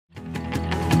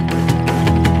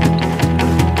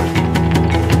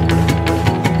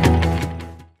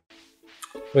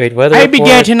Wait, weather I'll report. be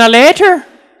getting a letter.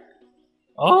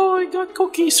 Oh, I got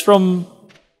cookies from...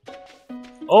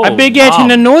 Oh, I'll be getting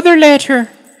Mom. another letter.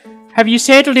 Have you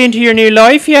settled into your new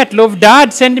life yet? Love,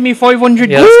 Dad. Sending me 500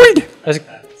 Yeah, gold.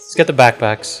 let's get the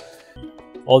backpacks.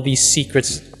 All these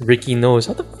secrets Ricky knows.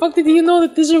 How the fuck did he know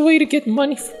that there's a way to get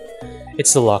money? It's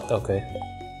still locked, okay.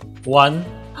 1.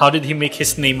 How did he make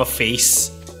his name a face?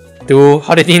 2.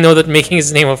 How did he know that making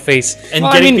his name a face? And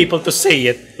Well, getting people to say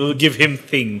it will give him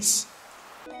things.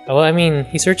 Well, I mean,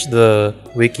 he searched the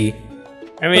wiki.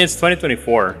 I mean, it's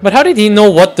 2024. But how did he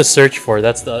know what to search for?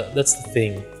 That's the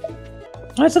thing.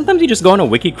 Sometimes you just go on a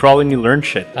wiki crawl and you learn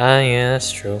shit. Ah, yeah,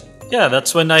 that's true. Yeah,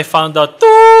 that's when I found out.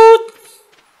 Toot!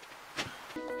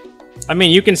 I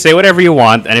mean, you can say whatever you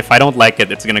want, and if I don't like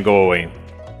it, it's gonna go away.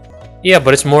 Yeah,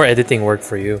 but it's more editing work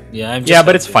for you. Yeah, I'm just Yeah,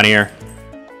 but it's funnier.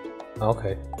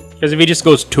 Okay. Because if he just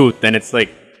goes toot, then it's like,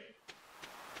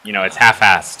 you know, it's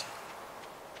half-assed.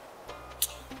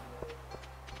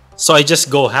 So I just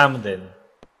go ham then.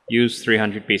 Use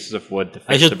 300 pieces of wood to fix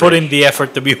I should the put bridge. in the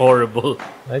effort to be horrible.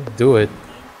 I'd do it.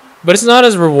 But it's not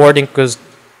as rewarding because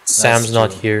Sam's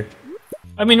not true. here.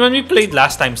 I mean, when we played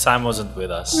last time, Sam wasn't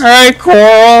with us. Hey,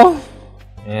 Coral!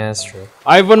 Yeah, that's true.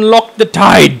 I've unlocked the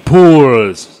tide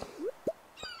pools!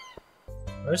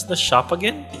 Where's the shop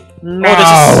again? Now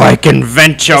I can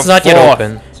venture It's not yet forth.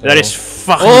 open, so- That is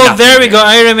fucking Oh, nothing. there we go.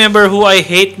 I remember who I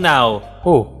hate now.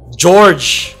 Who?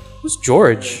 George. Who's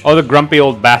George? Oh, the grumpy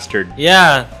old bastard.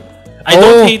 Yeah. I Oh.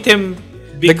 don't hate him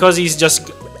because he's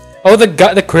just... Oh, the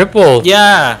guy, the cripple.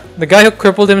 Yeah. The guy who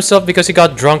crippled himself because he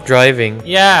got drunk driving.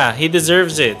 Yeah, he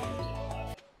deserves it.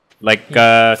 Like,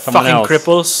 someone Fucking else.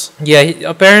 cripples. Yeah,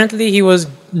 apparently he was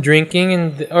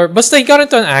drinking but he got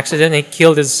into an accident and he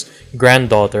killed his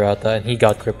granddaughter at that and he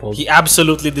got crippled. He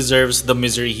absolutely deserves the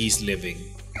misery he's living.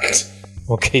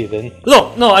 Okay then.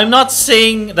 Look, no, I'm not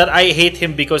saying that I hate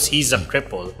him because he's a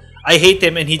cripple. I hate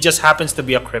him and he just happens to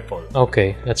be a cripple.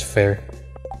 Okay, that's fair.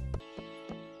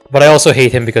 But I also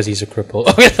hate him because he's a cripple.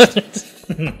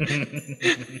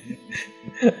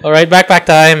 Alright, backpack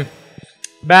time.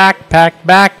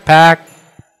 Backpack.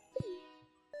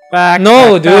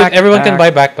 No, dude, everyone can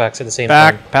buy backpacks at the same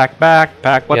time.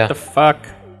 Backpack. What Yeah. the fuck?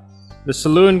 The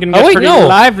saloon can Oh, get wait, pretty no.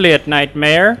 lively at night,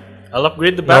 Mayor. I'll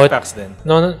upgrade the No, it- backpacks then.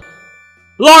 No.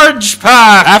 Large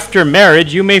pack! After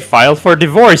marriage, you may file for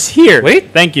divorce. Here.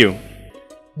 Wait. Thank you.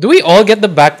 Do we all get the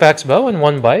backpacks ba when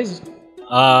one buys?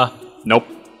 Nope.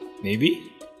 Maybe?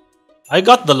 I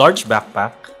got the large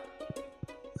backpack.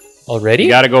 Already? You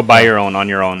gotta go buy your own on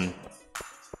your own.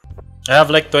 I have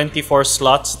like 24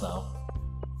 slots now.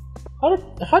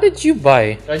 How did you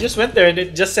buy? I just went there and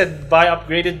it just said buy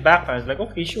upgraded backpack. I was like,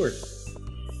 okay, sure.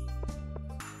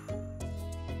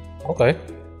 Okay.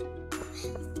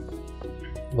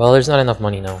 Well, there's not enough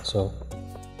money now, so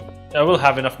I will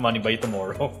have enough money by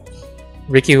tomorrow.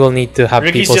 Ricky will need to have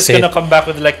Ricky's people just say. gonna come back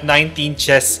with like 19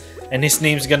 chests and his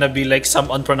name's gonna be like some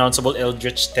unpronounceable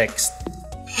eldritch text.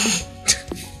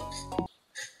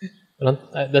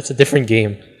 That's a different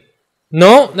game.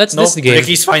 No, that's No, this game.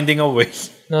 Ricky's finding a way.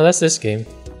 No, that's this game.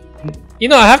 You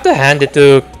know, I have to hand it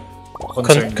to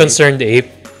Concerned Ape.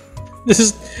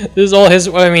 This is all his.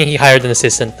 I mean, he hired an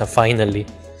assistant. Finally,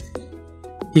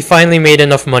 he finally made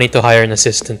enough money to hire an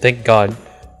assistant. Thank God.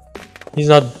 He's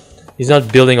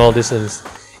not building all this.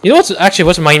 You know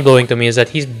what's mind blowing to me is that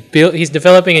he's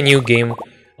developing a new game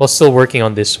while still working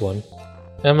on this one.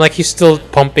 And I'm like, he's still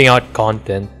pumping out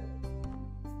content.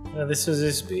 Yeah, this is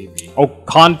his baby. Oh,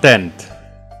 content.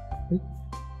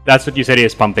 That's what you said he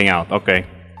is pumping out. Okay.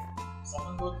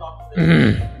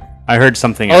 I heard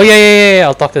something Oh else. yeah.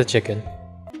 I'll talk to the chicken.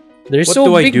 They're What so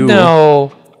do I big do? now.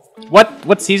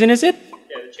 What season is it?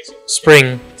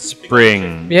 Spring.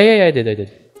 Spring. Yeah, I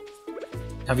did.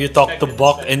 Have you talked to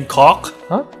Buck and Cock?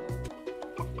 Huh?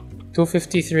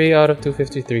 253 out of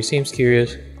 253. Seems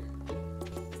curious.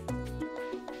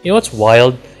 You know what's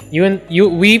wild?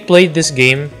 We played this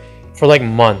game for like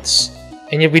months,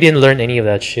 and yet we didn't learn any of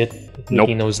that shit. Nope.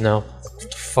 He knows now.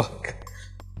 What the fuck?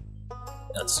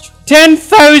 That's true.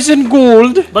 10,000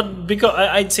 gold. But because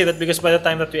I'd say that because by the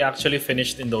time that we actually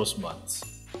finished in those months,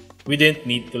 we didn't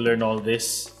need to learn all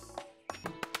this.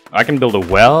 I can build a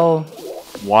well.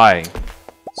 Why?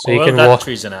 So Well, that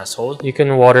tree's an asshole. you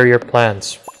can water your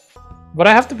plants. But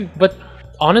I have to be. But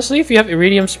honestly, if you have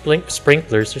iridium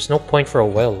sprinklers, there's no point for a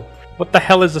well. What the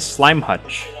hell is a slime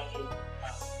hutch?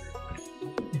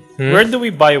 Where do we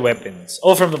buy weapons?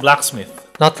 Oh, from the blacksmith.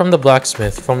 Not from the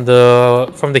blacksmith, from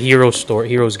the hero store,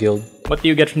 Heroes Guild. What do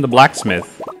you get from the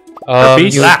blacksmith? Um,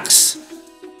 Herpes? Blacks.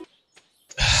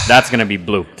 That's gonna be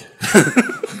blooped.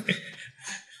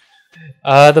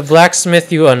 The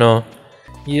blacksmith,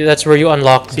 that's where you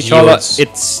unlock See, Cholo,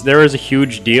 geodes. there was a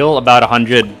huge deal about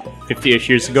 150-ish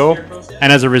years ago,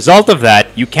 and as a result of that,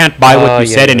 you can't buy what you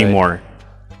said anymore.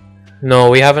 No,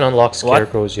 we haven't unlocked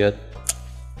scarecrows yet.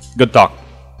 Good talk.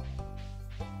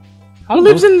 Who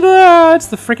lives in the... It's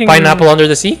the freaking... Pineapple under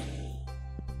the sea?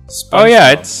 Oh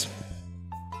yeah, it's...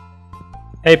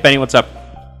 Hey Penny, what's up?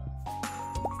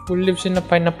 Who lives in a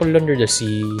pineapple under the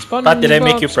sea? Pat, did I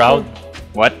make you proud?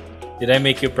 What? Did I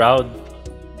make you proud?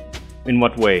 In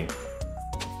what way?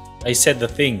 I said the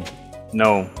thing.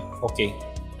 No. Okay,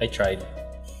 I tried.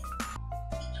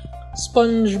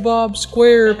 SpongeBob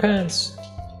SquarePants.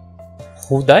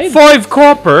 Who died? 5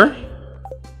 copper?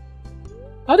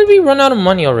 How did we run out of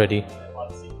money already?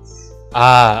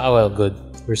 Ah, oh well, good.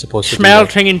 We're supposed to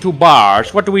Smelting into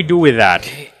bars. What do we do with that?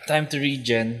 Okay, time to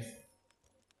regen.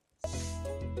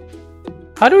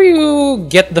 How do you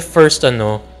get the first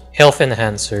health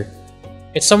enhancer?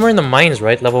 It's somewhere in the mines,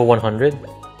 right? Level 100?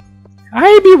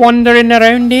 I be wandering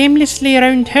around aimlessly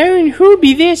around town. Who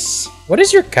be this? What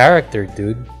is your character,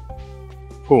 dude?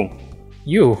 Who?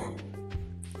 You.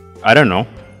 I don't know.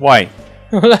 Why?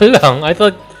 Wala lang. I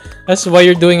thought that's why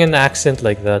you're doing an accent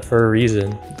like that, for a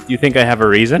reason. You think I have a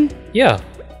reason? Yeah.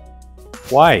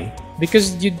 Why?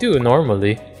 Because you do,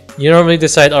 normally. You normally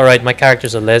decide, alright, my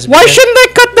character's a lesbian. Why shouldn't I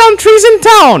cut down trees in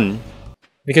town?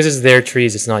 Because it's their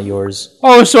trees, it's not yours.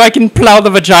 Oh, so I can plow the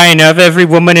vagina of every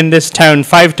woman in this town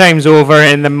 5 times over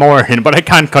in the morning, but I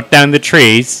can't cut down the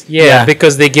trees. Yeah,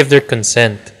 because they give their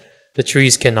consent. The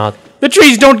trees cannot. The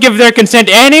trees don't give their consent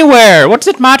anywhere! What's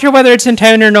it matter whether it's in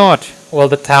town or not? Well,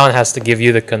 the town has to give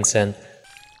you the consent.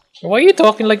 Why are you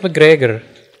talking like McGregor?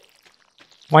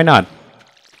 Why not?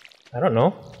 I don't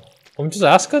know. I'm just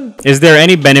asking. Is there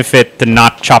any benefit to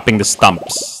not chopping the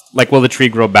stumps? Like, will the tree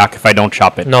grow back if I don't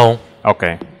chop it? No.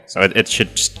 Okay, so it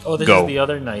should just this go. is the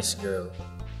other nice girl.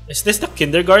 Is this the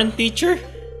kindergarten teacher?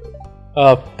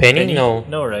 Penny? No.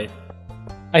 No, right?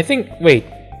 I think... Wait.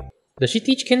 Does she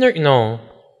teach kinder? No.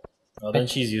 Oh, then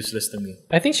she's useless to me.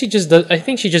 I think she just does... I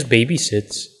think she just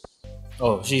babysits.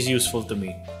 Oh, she's useful to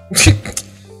me.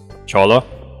 Cholo?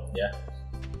 Yeah.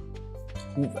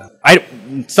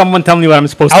 Someone tell me what I'm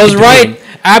supposed to do. I was right!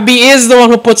 Abby is the one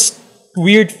who puts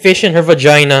weird fish in her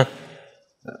vagina.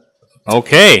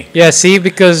 Okay. Yeah, see?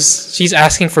 Because she's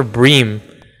asking for bream.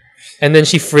 And then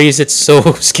she phrased it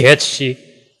so sketchy.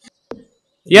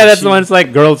 Yeah, that's the one that's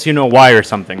like, girls, you know why or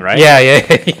something, right?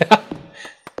 Yeah.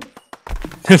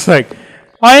 It's like,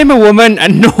 I am a woman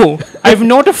and no, I've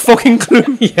not a fucking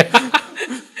clue. Yeah.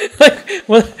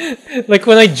 like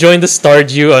when I joined the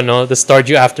Stardew, the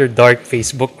Stardew After Dark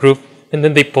Facebook group, and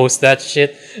then they post that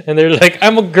shit, and they're like,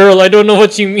 I'm a girl, I don't know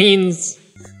what she means.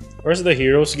 Where's the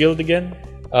Heroes Guild again?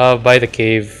 By the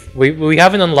cave. We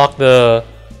haven't unlocked the...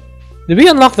 Did we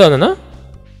unlock the no?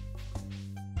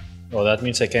 Oh, that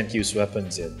means I can't use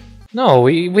weapons yet. No,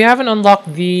 we haven't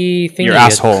unlocked the thing Your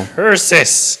yet. asshole.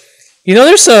 Curses! You know,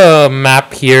 there's a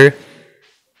map here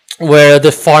where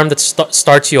the farm that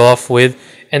starts you off with,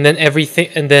 and then everything,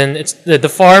 and then it's the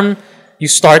farm you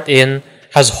start in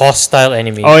has hostile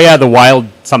enemies. Oh yeah, the wild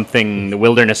something, the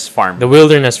wilderness farm. The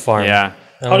wilderness farm. Yeah.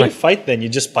 How do you fight then? You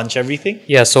just punch everything?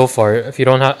 Yeah, so far. If you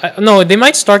don't have... no, they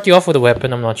might start you off with a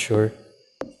weapon, I'm not sure.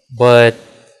 But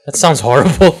that sounds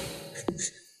horrible.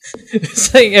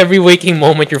 It's like every waking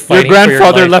moment you're fighting. Your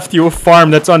grandfather left you a farm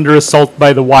that's under assault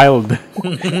by the wild.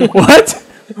 What?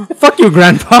 Fuck you,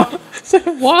 Grandpa.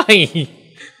 Why?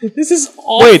 This is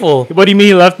awful. Wait, what do you mean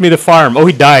he left me the farm? Oh,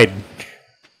 he died.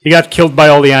 He got killed by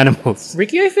all the animals.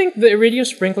 Ricky, I think the iridium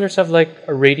sprinklers have like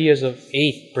a radius of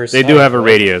 8 per side. They do have a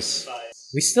radius.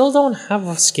 We still don't have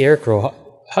a scarecrow.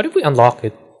 How did we unlock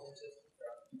it?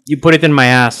 You put it in my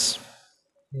ass.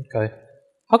 Okay.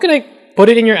 How can I put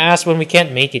it in your ass when we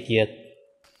can't make it yet?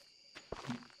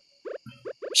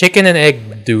 Chicken and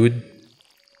egg, dude.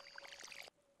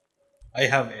 I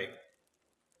have egg.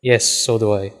 Yes, so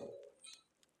do I.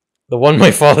 The one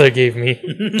my father gave me.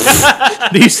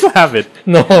 Do you still have it?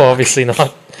 No, obviously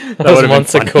not. That was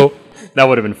months ago. That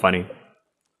would have been funny.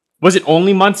 Was it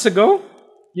only months ago?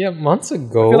 Yeah, months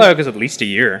ago. I feel like it was at least a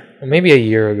year. Or maybe a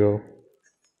year ago.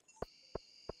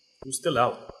 Who's still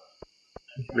out?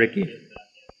 Ricky?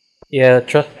 Yeah,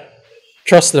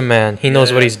 trust the man. He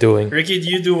knows what he's doing. Ricky,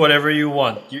 you do whatever you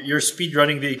want. You're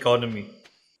speedrunning the economy.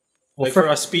 Well, for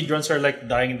us, speedruns are like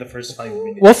dying in the first 5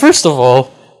 minutes. Well, first of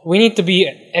all, we need to be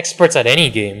experts at any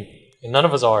game. And none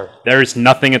of us are. There is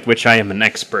nothing at which I am an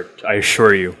expert, I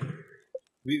assure you.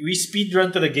 We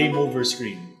speedrun to the game over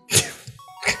screen.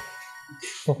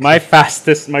 My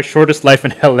shortest life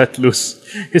in hell let loose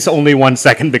is only 1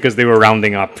 second because they were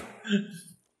rounding up.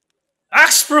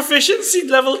 Axe proficiency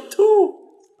level 2!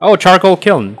 Oh, charcoal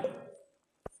kiln.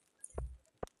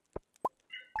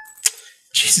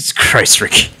 Jesus Christ,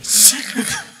 Ricky.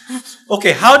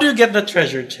 Okay, how do you get the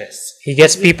treasure chest? He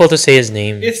gets people to say his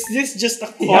name. Is this just a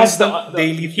has constant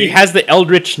daily thing? He has the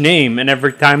Eldritch name, and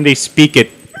every time they speak it,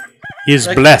 he is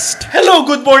blessed. Hello,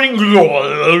 good morning.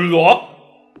 Ding!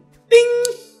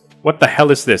 What the hell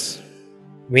is this?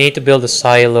 We need to build a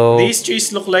silo. These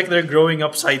trees look like they're growing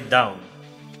upside down.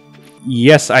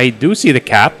 Yes, I do see the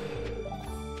cap.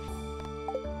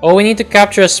 Oh, we need to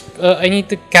capture I need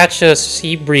to catch a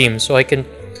sea bream so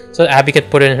Abby can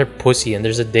put it in her pussy. And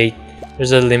there's a date.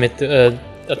 There's a limit, a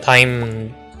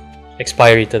time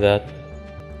expiry to that.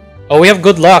 Oh, we have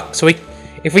good luck. So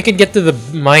if we can get to the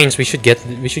mines, we should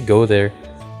go there.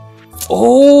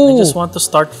 Oh, I just want to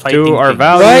start fighting. To our things.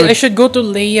 valued right. I should go to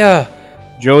Leia.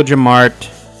 Joja Mart.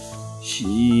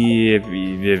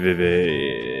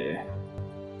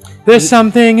 There's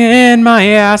something in my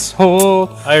asshole.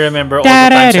 I remember all the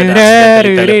times I'd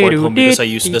accidentally teleport home because I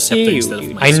used the scepter instead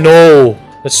of my I sword. know.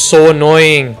 That's so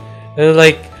annoying.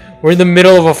 Like, we're in the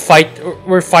middle of a fight.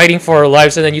 We're fighting for our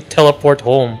lives, and then you teleport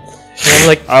home. And I'm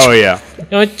like, Oh yeah.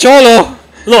 Cholo,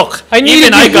 Look, needed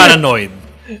even I you got here. annoyed.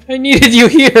 I needed you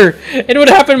here. It would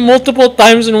happen multiple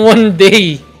times in one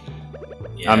day.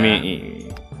 Yeah. I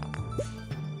mean,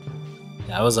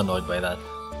 I was annoyed by that.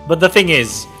 But the thing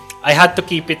is, I had to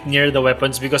keep it near the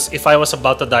weapons because if I was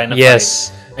about to die in a Yes,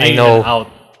 fight, I needed know. an out.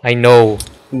 I know.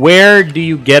 where do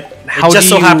you get? How It just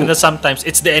do so you, happens that sometimes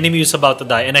it's the enemy who's about to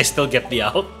die and I still get the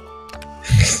out.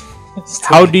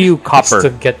 How do you copper? To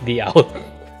get the out.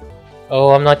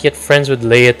 Oh, I'm not yet friends with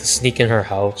Leia to sneak in her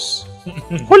house.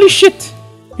 Holy shit!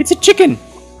 It's a chicken.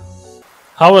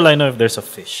 How will I know if there's a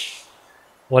fish?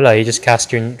 Voila, you just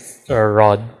cast your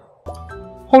rod.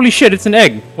 Holy shit! It's an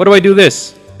egg. What do I do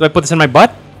this? Do I put this in my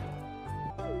butt?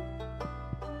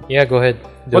 Yeah, go ahead.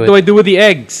 What do I do with the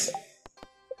eggs?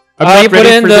 I'm You not put it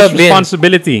ready in for the this bin.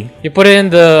 responsibility. You put it in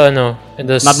the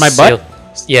Not my butt?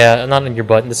 Yeah, not in your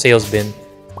butt, in the sales bin.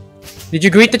 Did you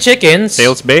greet the chickens?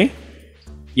 Sales bay?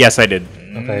 Yes, I did.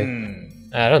 Okay.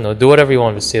 I don't know. Do whatever you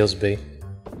want with sales bay.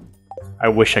 I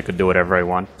wish I could do whatever I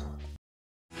want.